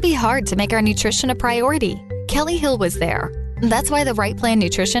 it can be hard to make our nutrition a priority. Kellie Hill was there. That's why the Right Plan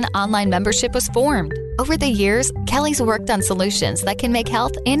Nutrition online membership was formed. Over the years, Kellie's worked on solutions that can make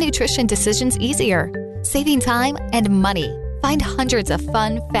health and nutrition decisions easier, saving time and money. Find hundreds of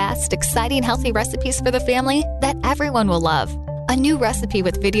fun, fast, exciting, healthy recipes for the family that everyone will love. A new recipe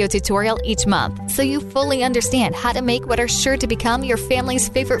with video tutorial each month so you fully understand how to make what are sure to become your family's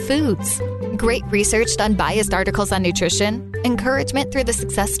favorite foods. Great researched, unbiased articles on nutrition, encouragement through the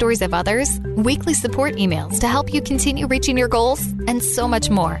success stories of others, weekly support emails to help you continue reaching your goals, and so much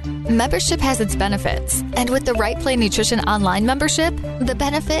more. Membership has its benefits, and with the Right Plan Nutrition online membership, the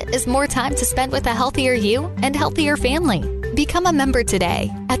benefit is more time to spend with a healthier you and healthier family. Become a member today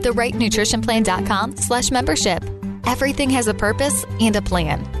at therightnutritionplan.com/membership. Everything has a purpose and a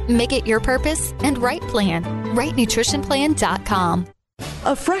plan. Make it your purpose and Right Plan. RightNutritionPlan.com.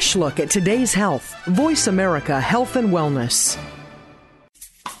 A fresh look at today's health. Voice America Health and Wellness.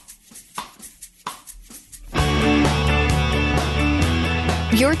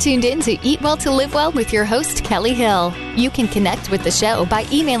 You're tuned in to Eat Well to Live Well with your host, Kellie Hill. You can connect with the show by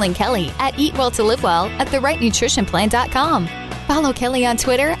emailing Kellie at eatwelltolivewell@therightnutritionplan.com. Follow Kellie on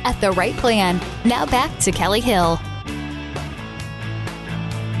Twitter at The Right Plan. Now back to Kellie Hill.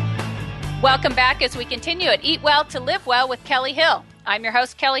 Welcome back as we continue at Eat Well to Live Well with Kellie Hill. I'm your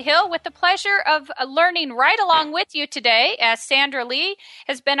host, Kellie Hill, with the pleasure of learning right along with you today, as Sandra Lee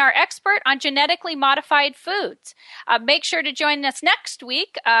has been our expert on genetically modified foods. Make sure to join us next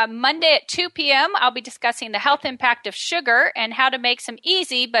week, Monday at 2 p.m. I'll be discussing the health impact of sugar and how to make some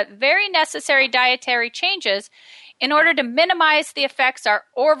easy but very necessary dietary changes in order to minimize the effects our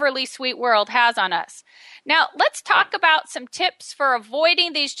overly sweet world has on us. Now, let's talk about some tips for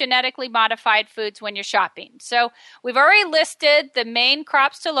avoiding these genetically modified foods when you're shopping. So we've already listed the main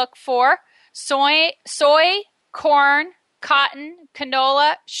crops to look for: soy, corn, cotton,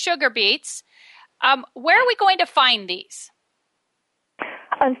 canola, sugar beets. Where are we going to find these?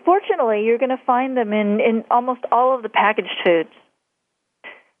 Unfortunately, you're going to find them in almost all of the packaged foods.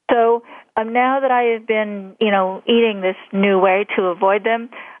 So now that I have been, eating this new way to avoid them,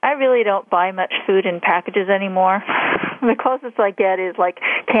 I really don't buy much food in packages anymore. The closest I get is like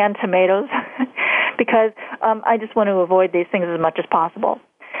canned tomatoes because I just want to avoid these things as much as possible.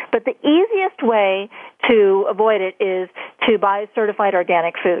 But the easiest way to avoid it is to buy certified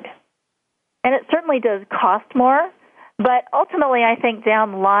organic food. And it certainly does cost more, but ultimately I think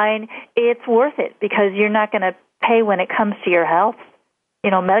down the line it's worth it because you're not going to pay when it comes to your health,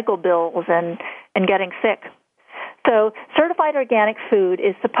 medical bills and getting sick. So certified organic food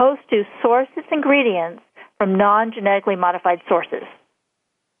is supposed to source its ingredients from non-genetically modified sources.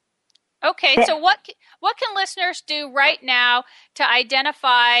 Okay, so what can listeners do right now to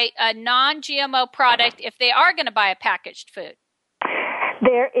identify a non-GMO product if they are going to buy a packaged food?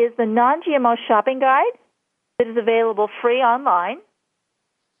 There is the non-GMO shopping guide that is available free online.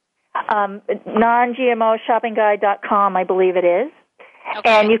 non-GMOshoppingguide.com, I believe it is. Okay.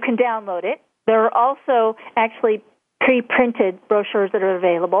 And you can download it. There are also actually pre-printed brochures that are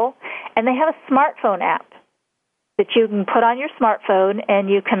available, and they have a smartphone app that you can put on your smartphone, and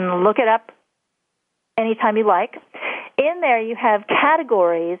you can look it up anytime you like. In there, you have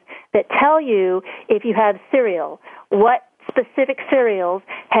categories that tell you if you have cereal, what specific cereals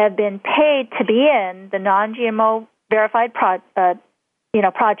have been paid to be in the non-GMO verified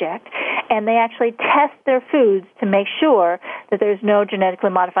project, and they actually test their foods to make sure that there's no genetically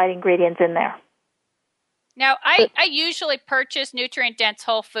modified ingredients in there. Now, I usually purchase nutrient-dense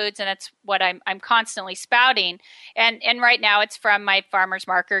whole foods, and that's what I'm constantly spouting. And right now it's from my farmer's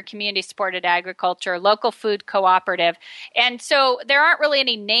market, community-supported agriculture, local food cooperative. And so there aren't really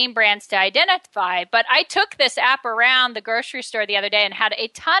any name brands to identify, but I took this app around the grocery store the other day and had a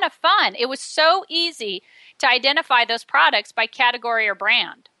ton of fun. It was so easy to identify those products by category or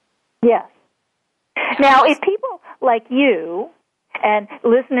brand. Yes. Now, if people like you and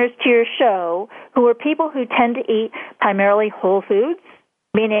listeners to your show who are people who tend to eat primarily whole foods,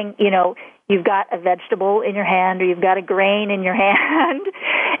 meaning, you've got a vegetable in your hand or you've got a grain in your hand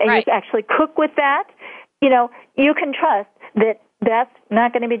and right. You actually cook with that, you can trust that that's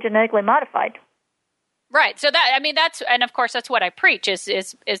not going to be genetically modified. Right. So and of course that's what I preach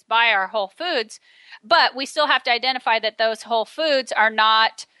is buy our whole foods, but we still have to identify that those whole foods are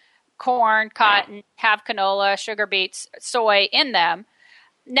not corn, cotton, have canola, sugar beets, soy in them.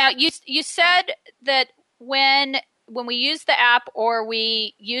 Now, you said that when we use the app or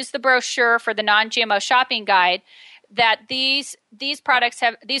we use the brochure for the non-GMO shopping guide, that these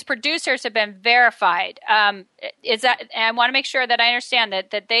producers have been verified. Is that? And I want to make sure that I understand that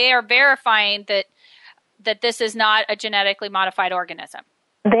they are verifying that this is not a genetically modified organism.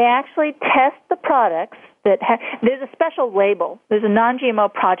 They actually test the products there's a special label. There's a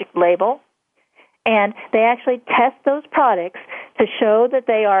non-GMO project label, and they actually test those products to show that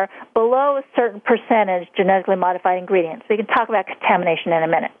they are below a certain percentage genetically modified ingredients. We can talk about contamination in a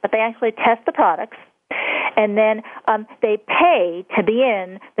minute, but they actually test the products, and then they pay to be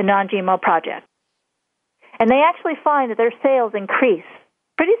in the non-GMO project. And they actually find that their sales increase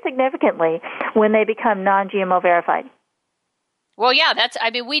pretty significantly when they become non-GMO verified. Well, yeah,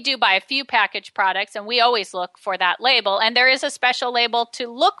 we do buy a few packaged products, and we always look for that label. And there is a special label to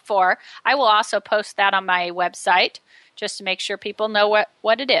look for. I will also post that on my website just to make sure people know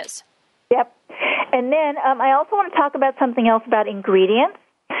what it is. Yep. And then I also want to talk about something else about ingredients.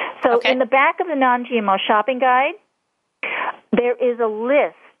 So in the back of the non-GMO shopping guide, there is a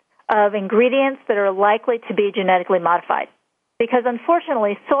list of ingredients that are likely to be genetically modified. Because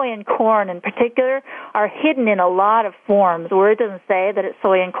unfortunately, soy and corn in particular are hidden in a lot of forms where it doesn't say that it's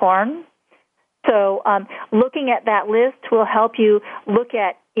soy and corn. So looking at that list will help you look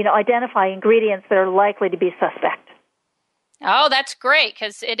at, identify ingredients that are likely to be suspect. Oh, that's great,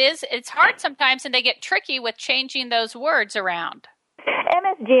 because it's hard sometimes, and they get tricky with changing those words around.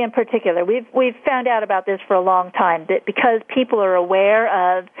 MSG in particular, we've found out about this for a long time, that because people are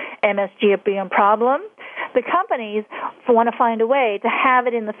aware of MSG being a problem, the companies want to find a way to have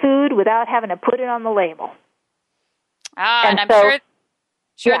it in the food without having to put it on the label. And I'm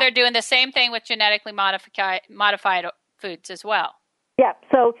sure they're doing the same thing with genetically modified foods as well. Yeah,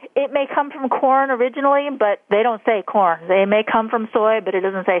 so it may come from corn originally, but they don't say corn. They may come from soy, but it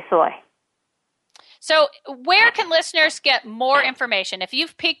doesn't say soy. So where can listeners get more information? If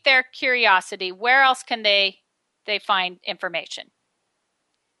you've piqued their curiosity, where else can they find information?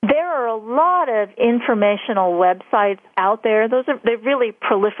 There are a lot of informational websites out there. They've really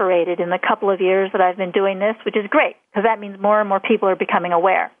proliferated in the couple of years that I've been doing this, which is great, because that means more and more people are becoming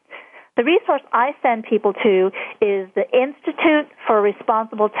aware. The resource I send people to is the Institute for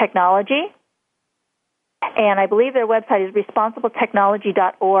Responsible Technology, and I believe their website is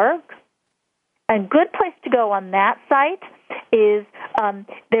responsibletechnology.org. A good place to go on that site is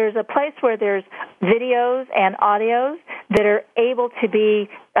there's a place where there's videos and audios that are able to be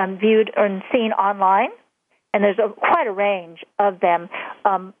viewed and seen online, and there's quite a range of them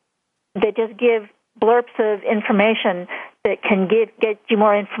that just give blurps of information that can get you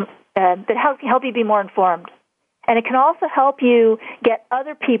more that help you be more informed. And it can also help you get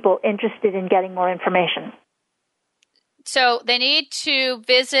other people interested in getting more information. So they need to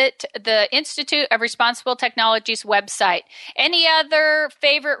visit the Institute of Responsible Technology's website. Any other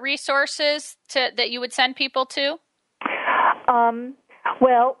favorite resources that you would send people to?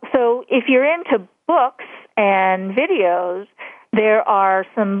 Well, so if you're into books and videos, there are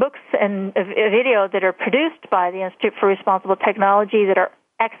some books and video that are produced by the Institute for Responsible Technology that are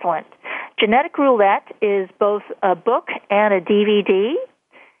excellent. Genetic Roulette is both a book and a DVD.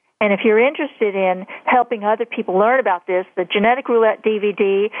 And if you're interested in helping other people learn about this, the Genetic Roulette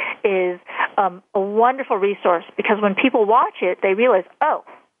DVD is a wonderful resource, because when people watch it, they realize, oh,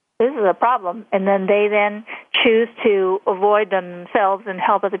 this is a problem, and then they choose to avoid themselves and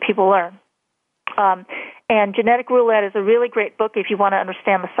help other people learn. And Genetic Roulette is a really great book if you want to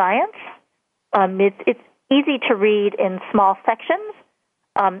understand the science. It's easy to read in small sections.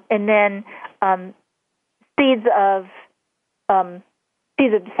 And then Seeds of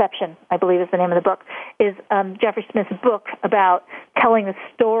Deception, I believe is the name of the book, is Jeffrey Smith's book about telling the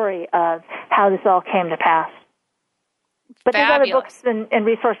story of how this all came to pass. But there's other books and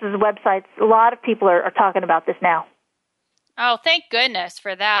resources and websites. A lot of people are talking about this now. Oh, thank goodness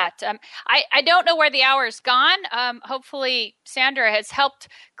for that. I don't know where the hour's gone. Hopefully, Sandra has helped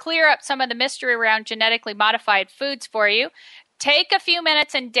clear up some of the mystery around genetically modified foods for you. Take a few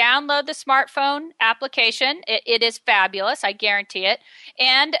minutes and download the smartphone application. It is fabulous, I guarantee it.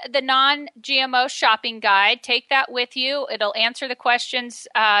 And the non-GMO shopping guide, take that with you. It'll answer the questions,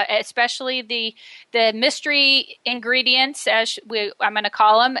 especially the mystery ingredients, I'm going to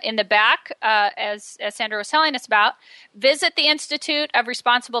call them, in the back, as Sandra was telling us about. Visit the Institute of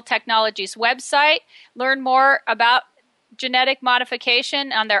Responsible Technology's website. Learn more about genetic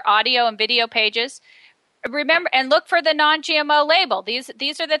modification on their audio and video pages. Remember, and look for the non-GMO label. These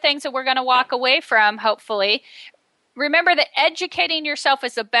are the things that we're going to walk away from, hopefully. Remember that educating yourself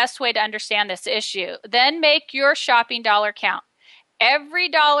is the best way to understand this issue. Then make your shopping dollar count. Every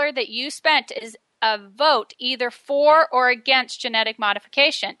dollar that you spent is a vote either for or against genetic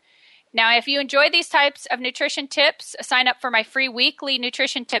modification. Now, if you enjoy these types of nutrition tips, sign up for my free weekly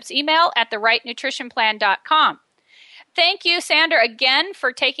nutrition tips email at therightnutritionplan.com. Thank you, Sandra, again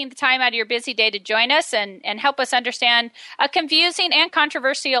for taking the time out of your busy day to join us and help us understand a confusing and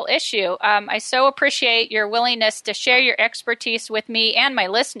controversial issue. I so appreciate your willingness to share your expertise with me and my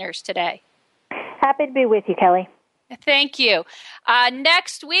listeners today. Happy to be with you, Kelly. Thank you.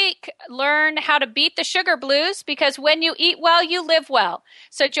 Next week, learn how to beat the sugar blues, because when you eat well, you live well.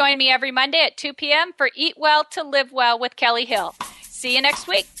 So join me every Monday at 2 p.m. for Eat Well to Live Well with Kellie Hill. See you next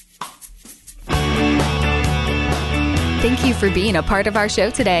week. Thank you for being a part of our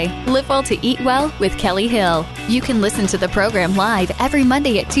show today. Live Well to Eat Well with Kellie Hill. You can listen to the program live every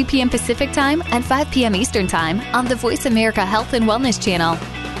Monday at 2 p.m. Pacific Time and 5 p.m. Eastern Time on the Voice America Health and Wellness channel.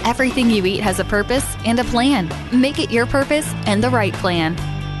 Everything you eat has a purpose and a plan. Make it your purpose and the right plan.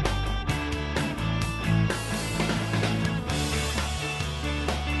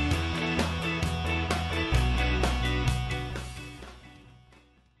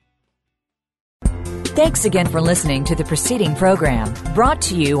 Thanks again for listening to the preceding program, brought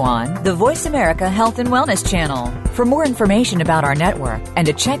to you on the Voice America Health and Wellness channel. For more information about our network and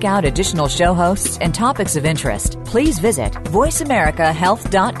to check out additional show hosts and topics of interest, please visit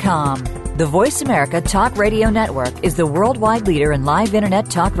voiceamericahealth.com. The Voice America Talk Radio Network is the worldwide leader in live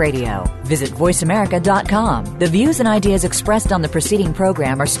Internet talk radio. Visit voiceamerica.com. The views and ideas expressed on the preceding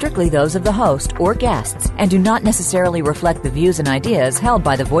program are strictly those of the host or guests and do not necessarily reflect the views and ideas held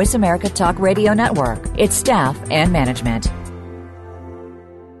by the Voice America Talk Radio Network, its staff, and management.